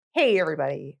Hey,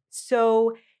 everybody.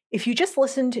 So, if you just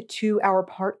listened to our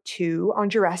part 2 on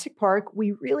Jurassic Park,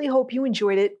 we really hope you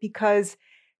enjoyed it because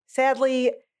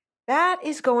sadly, that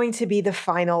is going to be the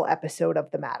final episode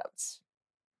of The Madams.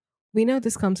 We know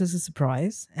this comes as a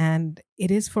surprise, and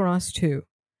it is for us too.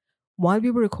 While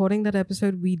we were recording that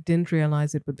episode, we didn't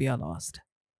realize it would be our last.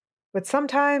 But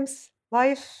sometimes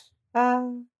life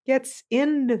gets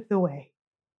in the way.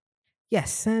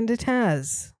 Yes, and it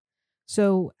has.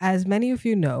 So, as many of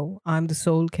you know, I'm the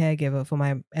sole caregiver for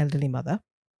my elderly mother.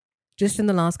 Just in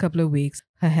the last couple of weeks,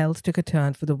 her health took a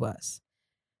turn for the worse.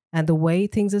 And the way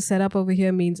things are set up over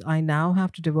here means I now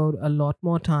have to devote a lot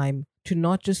more time to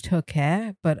not just her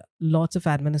care, but lots of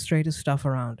administrative stuff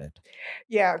around it.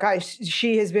 Yeah, guys,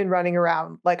 she has been running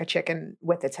around like a chicken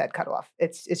with its head cut off.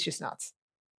 It's just nuts.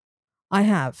 I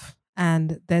have,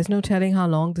 and there's no telling how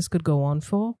long this could go on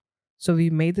for. So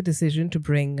we made the decision to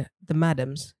bring the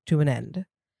madams to an end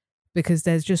because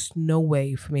there's just no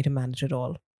way for me to manage it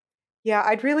all. Yeah,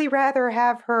 I'd really rather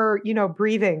have her,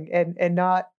 breathing and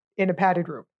not in a padded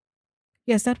room.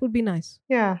 Yes, that would be nice.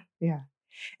 Yeah.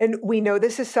 And we know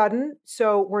this is sudden,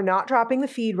 so we're not dropping the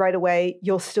feed right away.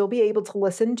 You'll still be able to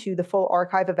listen to the full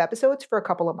archive of episodes for a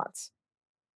couple of months.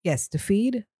 Yes, the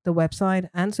feed, the website,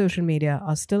 and social media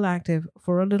are still active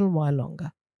for a little while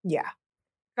longer. Yeah.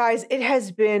 Guys, it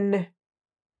has been,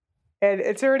 and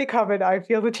it's already coming. I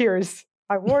feel the tears.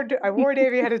 I warned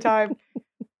Amy ahead of time.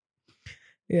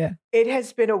 Yeah. It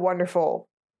has been a wonderful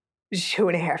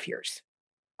 2.5 years.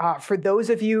 For those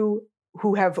of you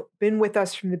who have been with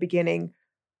us from the beginning,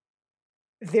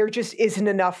 there just isn't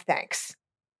enough thanks.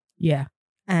 Yeah.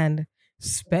 And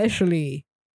especially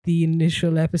the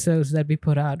initial episodes that we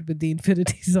put out with the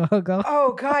Infinity Saga.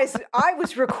 Oh, guys, I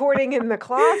was recording in the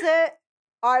closet.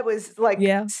 I was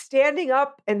standing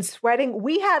up and sweating.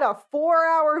 We had a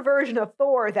 4-hour version of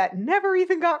Thor that never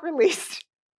even got released.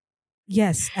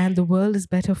 Yes, and the world is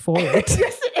better for it.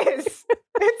 Yes, it is.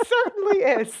 It certainly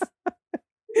is.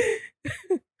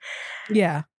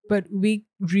 Yeah, but we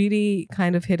really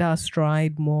kind of hit our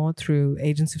stride more through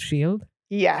Agents of S.H.I.E.L.D.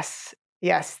 Yes.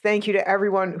 Thank you to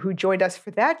everyone who joined us for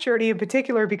that journey in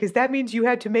particular, because that means you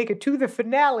had to make it to the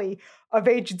finale of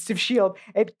Agents of S.H.I.E.L.D.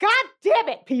 And God damn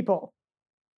it, people.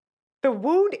 The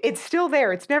wound, it's still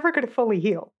there. It's never going to fully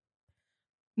heal.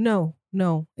 No,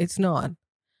 it's not.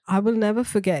 I will never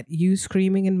forget you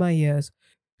screaming in my ears,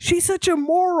 "She's such a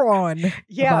moron!"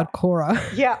 about Cora.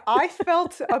 Yeah, I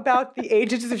felt about the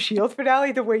Agents of S.H.I.E.L.D.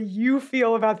 finale the way you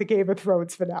feel about the Game of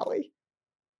Thrones finale.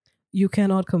 You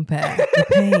cannot compare the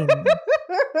pain.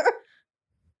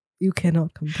 You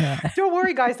cannot compare. Don't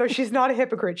worry, guys, though. She's not a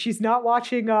hypocrite. She's not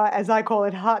watching, as I call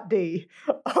it, Hot D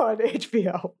on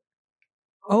HBO.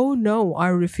 Oh, no. I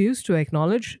refuse to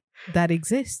acknowledge that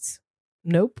exists.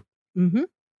 Nope.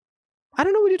 I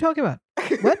don't know what you're talking about.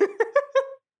 What?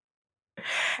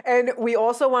 And we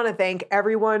also want to thank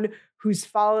everyone who's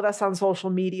followed us on social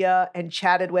media and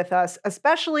chatted with us,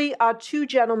 especially our 2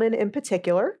 gentlemen in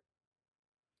particular.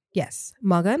 Yes.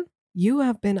 Magan, you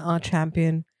have been our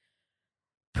champion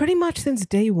pretty much since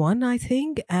day one, I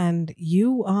think, and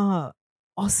you are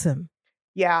awesome.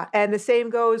 Yeah, and the same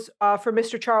goes for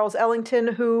Mr. Charles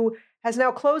Ellington, who has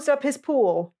now closed up his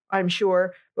pool, I'm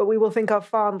sure, but we will think of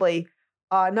fondly,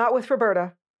 not with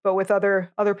Roberta, but with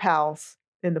other pals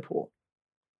in the pool.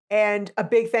 And a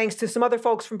big thanks to some other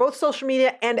folks from both social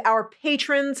media and our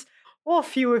patrons. Well, a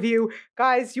few of you.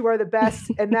 Guys, you are the best.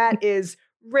 And that is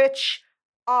Rich,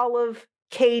 Olive,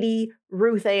 Katie,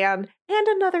 Ruth Ann, and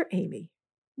another Amy.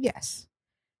 Yes.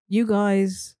 You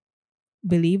guys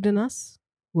believed in us,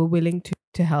 were willing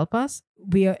to help us.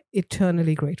 We are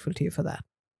eternally grateful to you for that.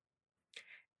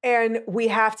 And we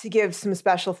have to give some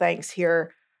special thanks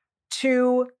here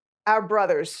to our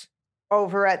brothers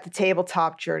over at the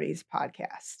Tabletop Journeys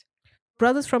podcast.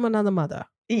 Brothers from another mother.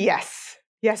 Yes,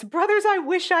 brothers I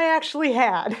wish I actually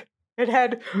had and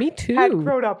had Me too. Had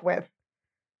grown up with.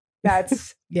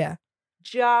 That's yeah.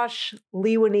 Josh,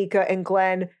 Lewanika, and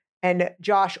Glenn, and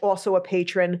Josh, also a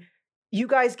patron. You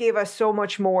guys gave us so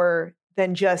much more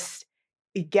than just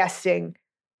guesting.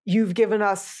 You've given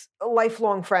us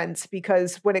lifelong friends,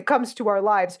 because when it comes to our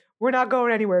lives, we're not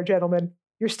going anywhere, gentlemen.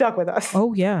 You're stuck with us.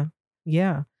 Oh, yeah.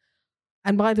 Yeah.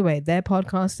 And by the way, their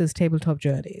podcast is Tabletop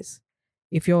Journeys.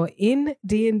 If you're in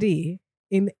D&D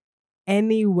in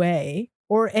any way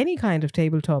or any kind of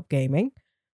tabletop gaming,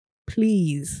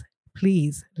 please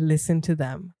listen to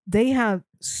them. They have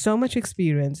so much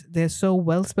experience. They're so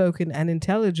well-spoken and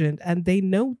intelligent, and they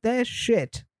know their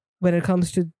shit when it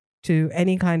comes to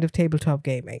any kind of tabletop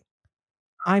gaming.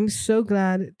 I'm so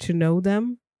glad to know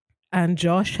them. And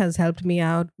Josh has helped me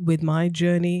out with my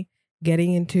journey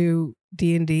getting into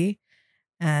D&D.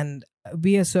 And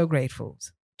we are so grateful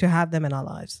to have them in our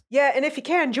lives. Yeah, and if you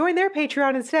can, join their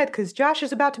Patreon instead, because Josh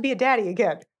is about to be a daddy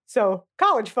again. So,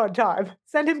 college fun time.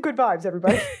 Send him good vibes,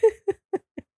 everybody.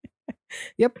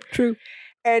 Yep, true.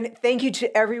 And thank you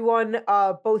to everyone,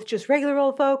 both just regular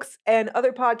old folks and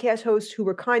other podcast hosts who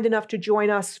were kind enough to join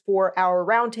us for our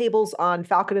roundtables on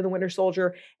Falcon and the Winter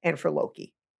Soldier and for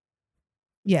Loki.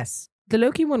 Yes, the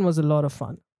Loki one was a lot of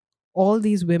fun. All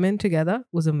these women together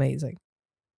was amazing.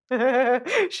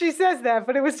 She says that,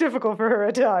 but it was difficult for her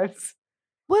at times.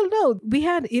 Well, no, we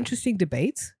had interesting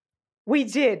debates. We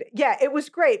did. Yeah, it was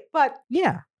great. But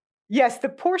yeah. Yes, the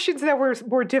portions that were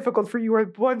more difficult for you are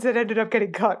the ones that ended up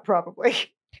getting cut, probably.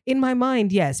 In my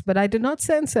mind, yes, but I did not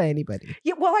censor anybody.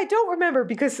 Yeah, well, I don't remember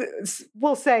because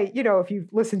we'll say, if you've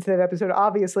listened to that episode,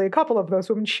 obviously a couple of those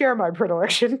women share my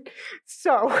predilection.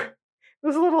 So it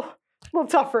was a little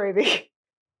tough for Amy.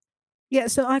 Yeah,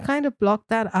 so I kind of blocked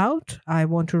that out. I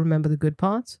want to remember the good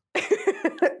parts.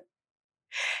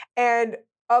 And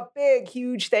a big,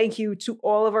 huge thank you to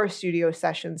all of our studio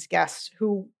sessions guests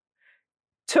who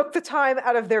took the time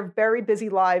out of their very busy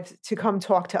lives to come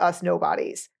talk to us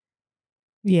nobodies.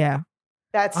 Yeah.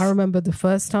 I remember the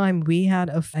first time we had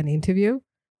an interview.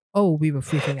 Oh, we were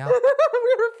freaking out.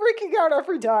 We were freaking out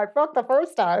every time. Fuck the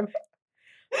first time.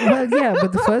 Well, yeah,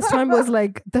 but the first time was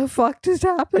like, the fuck just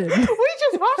happened? We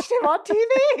just watched him on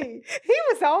TV. He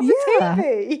was on the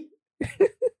TV.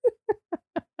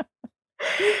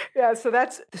 Yeah, so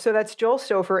that's Joel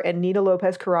Stouffer and Nina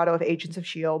Lopez Corrado of Agents of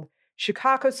S.H.I.E.L.D.,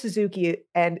 Shikako Suzuki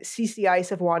and Cece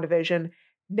Ice of WandaVision,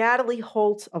 Natalie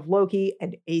Holt of Loki,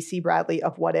 and AC Bradley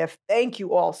of What If. Thank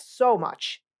you all so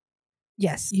much.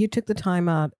 Yes, you took the time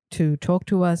out to talk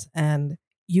to us, and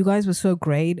you guys were so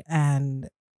great and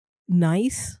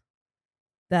nice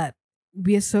that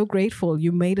we are so grateful.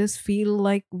 You made us feel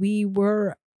like we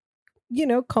were,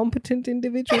 competent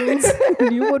individuals who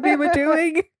knew what we were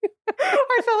doing.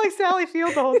 I felt like Sally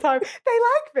Field the whole time. They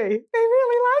like me. They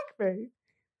really like me.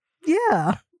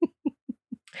 Yeah.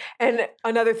 And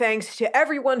another thanks to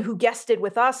everyone who guested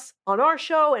with us on our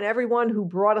show and everyone who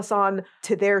brought us on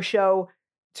to their show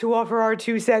to offer our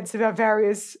 2 cents about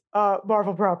various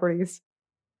Marvel properties.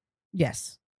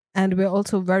 Yes. And we're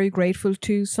also very grateful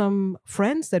to some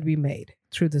friends that we made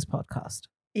through this podcast.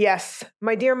 Yes.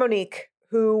 My dear Monique,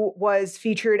 who was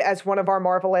featured as one of our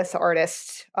Marvelous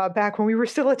artists back when we were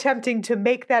still attempting to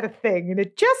make that a thing. And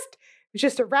it was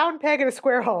just a round peg in a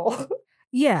square hole.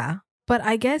 Yeah. But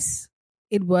I guess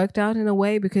it worked out in a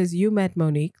way because you met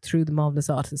Monique through the Marvelous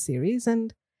Artist series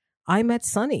and I met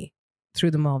Sunny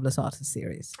through the Marvelous Artist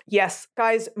series. Yes,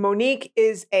 guys, Monique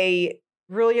is a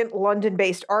brilliant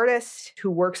London-based artist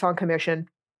who works on commission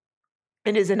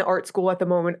and is in art school at the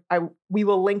moment. We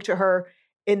will link to her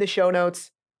in the show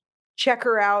notes. Check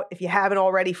her out if you haven't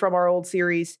already from our old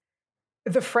series.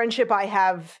 The friendship I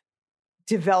have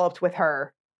developed with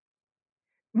her,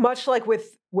 much like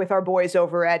with our boys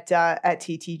over at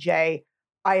TTJ,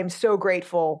 I am so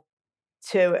grateful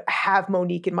to have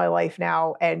Monique in my life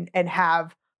now and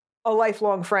have a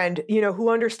lifelong friend, who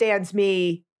understands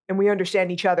me and we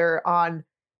understand each other on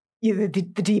the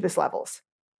deepest levels.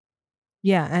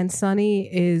 Yeah, and Sunny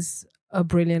is a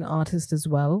brilliant artist as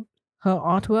well. Her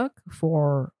artwork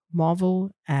for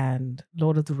Marvel and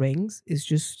Lord of the Rings is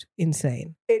just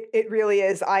insane. It really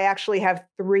is. I actually have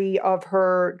 3 of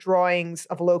her drawings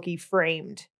of Loki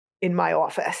framed in my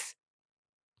office.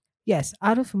 Yes,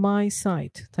 out of my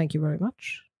sight. Thank you very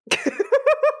much.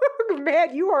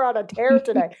 Man, you are on a tear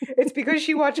today. It's because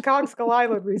she watched Kong Skull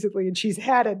Island recently and she's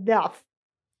had enough.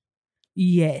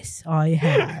 Yes, I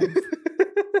have.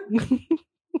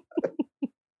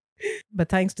 But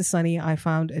thanks to Sunny, I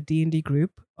found a D&D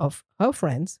group of her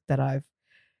friends that I've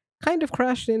kind of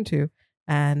crashed into.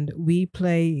 And we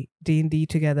play D&D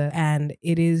together. And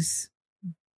it is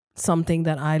something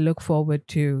that I look forward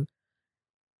to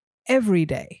every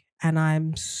day. And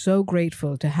I'm so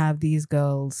grateful to have these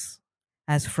girls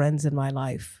as friends in my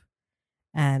life.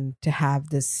 And to have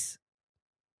this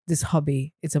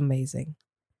hobby. It's amazing.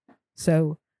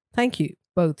 So thank you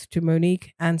both to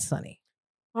Monique and Sunny.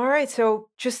 All right. So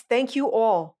just thank you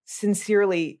all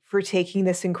sincerely for taking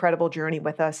this incredible journey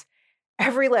with us.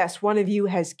 Every last one of you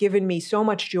has given me so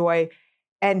much joy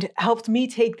and helped me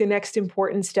take the next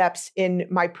important steps in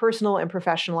my personal and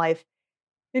professional life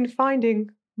in finding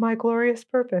my glorious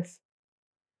purpose.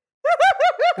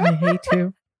 I hate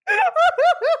you.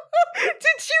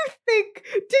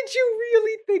 Did you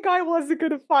really think I wasn't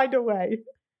going to find a way?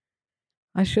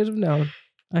 I should have known.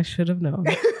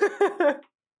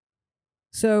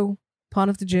 So part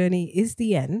of the journey is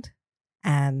the end.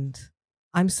 And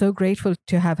I'm so grateful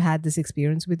to have had this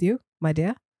experience with you, my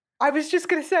dear. I was just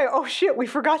going to say, oh shit, we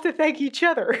forgot to thank each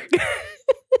other.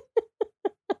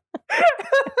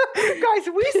 Guys,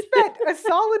 we spent a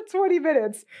solid 20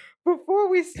 minutes before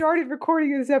we started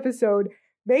recording this episode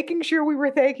making sure we were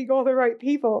thanking all the right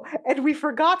people, and we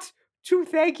forgot to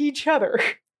thank each other.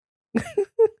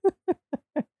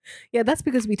 Yeah, that's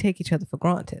because we take each other for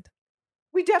granted.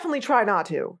 We definitely try not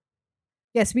to.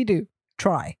 Yes, we do.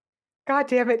 Try. God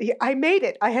damn it. I made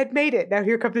it. I had made it. Now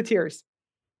here come the tears.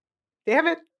 Damn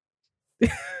it.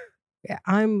 Yeah,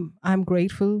 I'm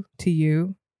grateful to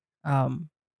you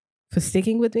for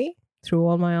sticking with me through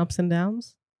all my ups and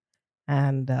downs.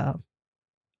 And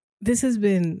this has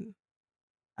been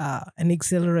an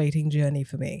exhilarating journey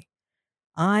for me.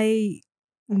 I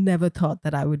never thought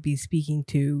that I would be speaking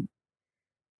to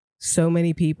so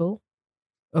many people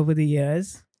over the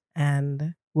years,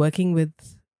 and working with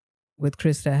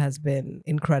Krista has been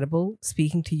incredible.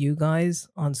 Speaking to you guys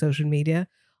on social media,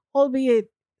 albeit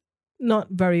not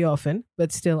very often,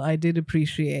 but still I did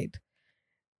appreciate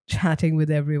chatting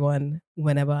with everyone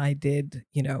whenever I did,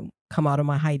 come out of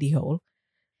my hidey hole.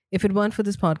 If it weren't for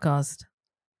this podcast,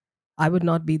 I would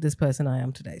not be this person I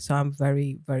am today. So I'm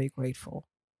very, very grateful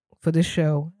for this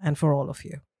show and for all of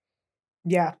you.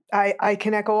 Yeah, I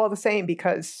can echo all the same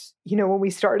because, when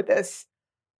we started this,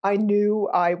 I knew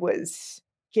I was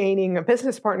gaining a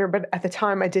business partner, but at the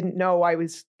time I didn't know I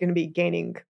was going to be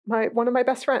gaining one of my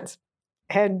best friends.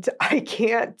 And I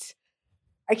can't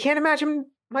imagine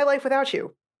my life without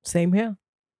you. Same here.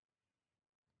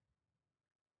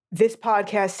 This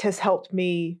podcast has helped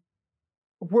me.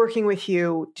 Working with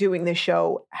you, doing this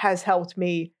show has helped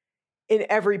me in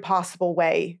every possible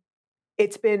way.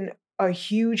 It's been a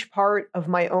huge part of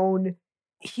my own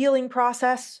healing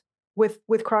process with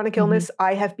chronic illness.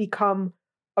 I have become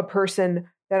a person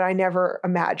that I never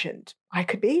imagined I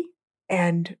could be.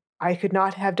 And I could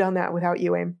not have done that without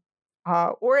you, Aim,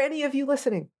 or any of you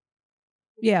listening.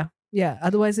 Yeah.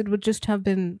 Otherwise, it would just have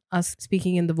been us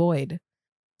speaking in the void.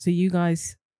 So you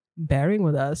guys bearing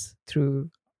with us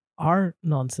through our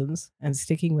nonsense and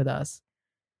sticking with us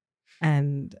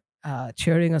and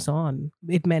cheering us on,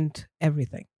 it meant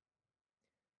everything.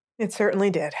 It certainly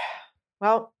did.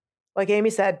 Well, like Amy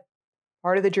said,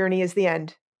 part of the journey is the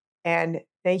end. And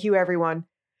thank you, everyone,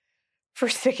 for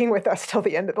sticking with us till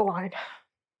the end of the line.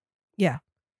 Yeah.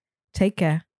 Take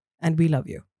care, and we love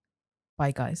you.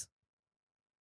 Bye, guys.